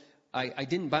 I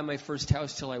didn't buy my first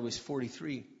house till I was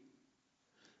 43.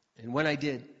 And when I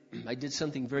did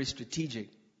something very strategic.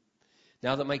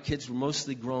 Now that my kids were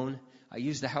mostly grown, I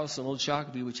used the house in Old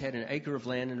Shakopee, which had an acre of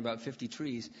land and about 50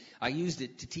 trees. I used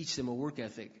it to teach them a work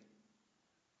ethic.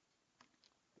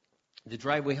 The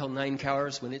driveway held 9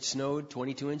 cars. When it snowed,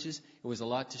 22 inches, it was a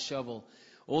lot to shovel.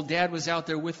 Old Dad was out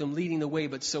there with them, leading the way,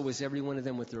 but so was every one of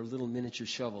them with their little miniature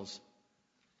shovels.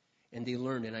 And they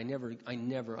learned, and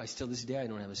I still this day, I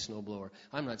don't have a snowblower.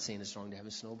 I'm not saying it's wrong to have a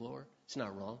snowblower. It's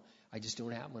not wrong. I just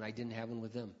don't have one. I didn't have one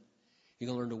with them. You're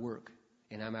going to learn to work,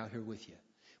 and I'm out here with you.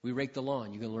 We raked the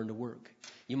lawn. You're going to learn to work.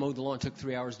 You mowed the lawn. It took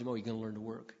 3 hours to mow. You're going to learn to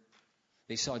work.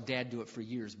 They saw Dad do it for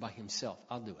years by himself.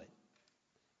 I'll do it.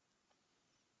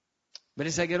 But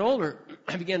as I get older,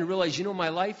 I began to realize, my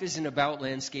life isn't about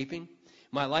landscaping.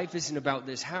 My life isn't about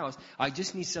this house. I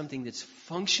just need something that's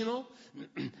functional,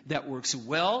 that works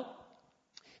well,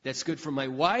 that's good for my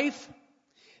wife,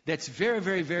 that's very,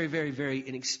 very, very, very, very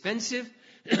inexpensive,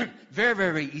 very, very,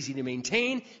 very easy to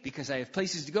maintain because I have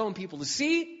places to go and people to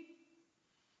see.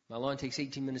 My lawn takes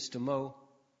 18 minutes to mow.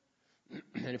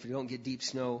 And if we don't get deep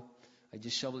snow, I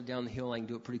just shovel it down the hill. I can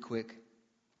do it pretty quick.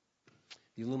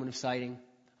 The aluminum siding,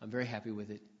 I'm very happy with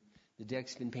it. The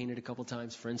deck's been painted a couple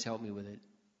times. Friends help me with it.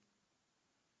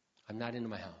 I'm not into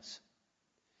my house.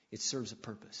 It serves a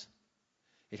purpose.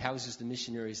 It houses the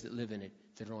missionaries that live in it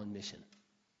that are on mission.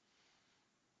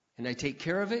 And I take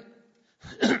care of it,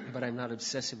 but I'm not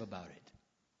obsessive about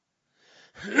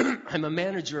it. I'm a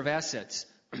manager of assets.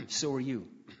 So are you.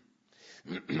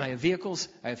 I have vehicles.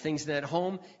 I have things at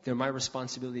home. They're my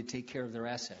responsibility to take care of their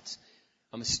assets.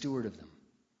 I'm a steward of them.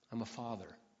 I'm a father.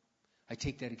 I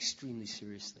take that extremely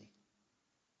seriously.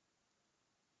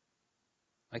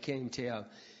 I can't even tell you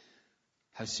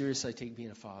how serious I take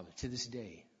being a father. To this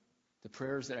day, the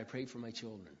prayers that I pray for my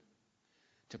children,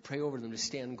 to pray over them, to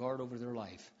stand guard over their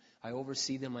life. I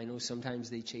oversee them. I know sometimes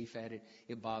they chafe at it.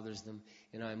 It bothers them.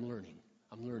 And I'm learning.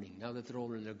 Now that they're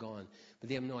older and they're gone. But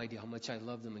they have no idea how much I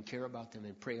love them and care about them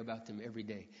and pray about them every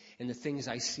day. And the things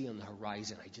I see on the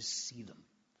horizon, I just see them.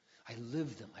 I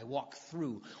live them. I walk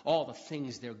through all the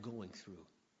things they're going through.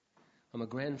 I'm a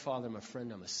grandfather. I'm a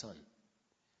friend. I'm a son.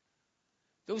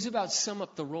 Those about sum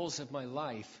up the roles of my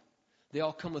life. They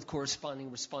all come with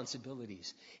corresponding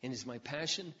responsibilities. And it's my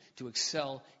passion to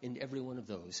excel in every one of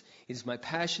those. It is my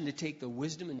passion to take the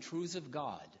wisdom and truths of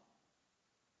God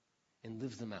and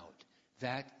live them out.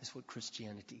 That is what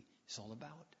Christianity is all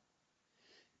about.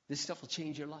 This stuff will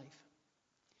change your life.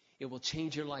 It will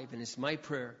change your life. And it's my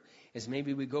prayer, as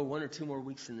maybe we go 1 or 2 more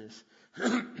weeks in this,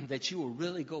 that you will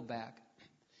really go back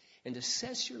and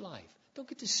assess your life. Don't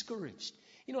get discouraged.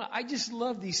 You know, I just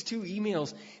love these 2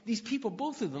 emails. These people,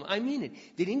 both of them, I mean it.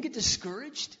 They didn't get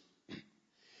discouraged.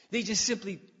 They just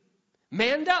simply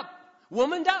manned up,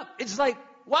 womaned up. It's like,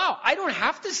 wow, I don't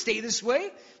have to stay this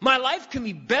way. My life can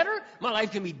be better. My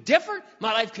life can be different.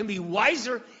 My life can be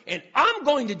wiser. And I'm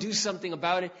going to do something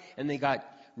about it. And they got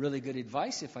really good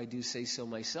advice, if I do say so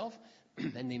myself.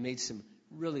 And they made some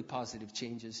really positive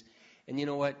changes. And you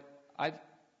know what?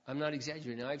 I'm not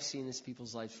exaggerating. I've seen these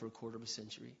people's lives for a quarter of a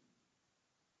century.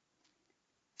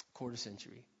 Quarter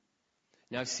century.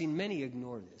 Now, I've seen many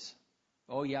ignore this.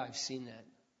 Oh, yeah, I've seen that.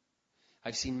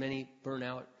 I've seen many burn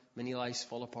out, many lives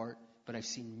fall apart, but I've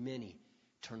seen many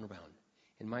turn around.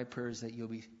 And my prayer is that you'll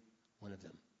be one of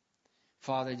them.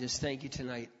 Father, I just thank you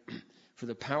tonight for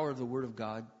the power of the Word of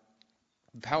God,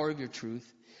 the power of your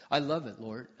truth. I love it,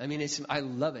 Lord. I mean, I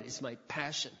love it. It's my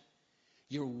passion.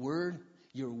 Your Word,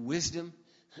 your wisdom,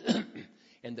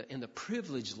 and the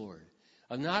privilege, Lord,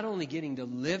 of not only getting to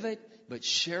live it, but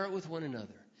share it with one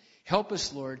another. Help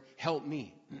us, Lord. Help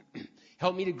me.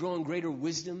 Help me to grow in greater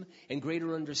wisdom and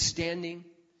greater understanding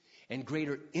and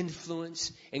greater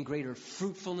influence and greater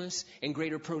fruitfulness and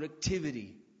greater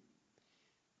productivity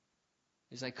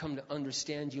as I come to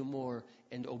understand you more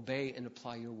and obey and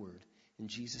apply your word. In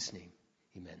Jesus' name,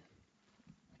 amen.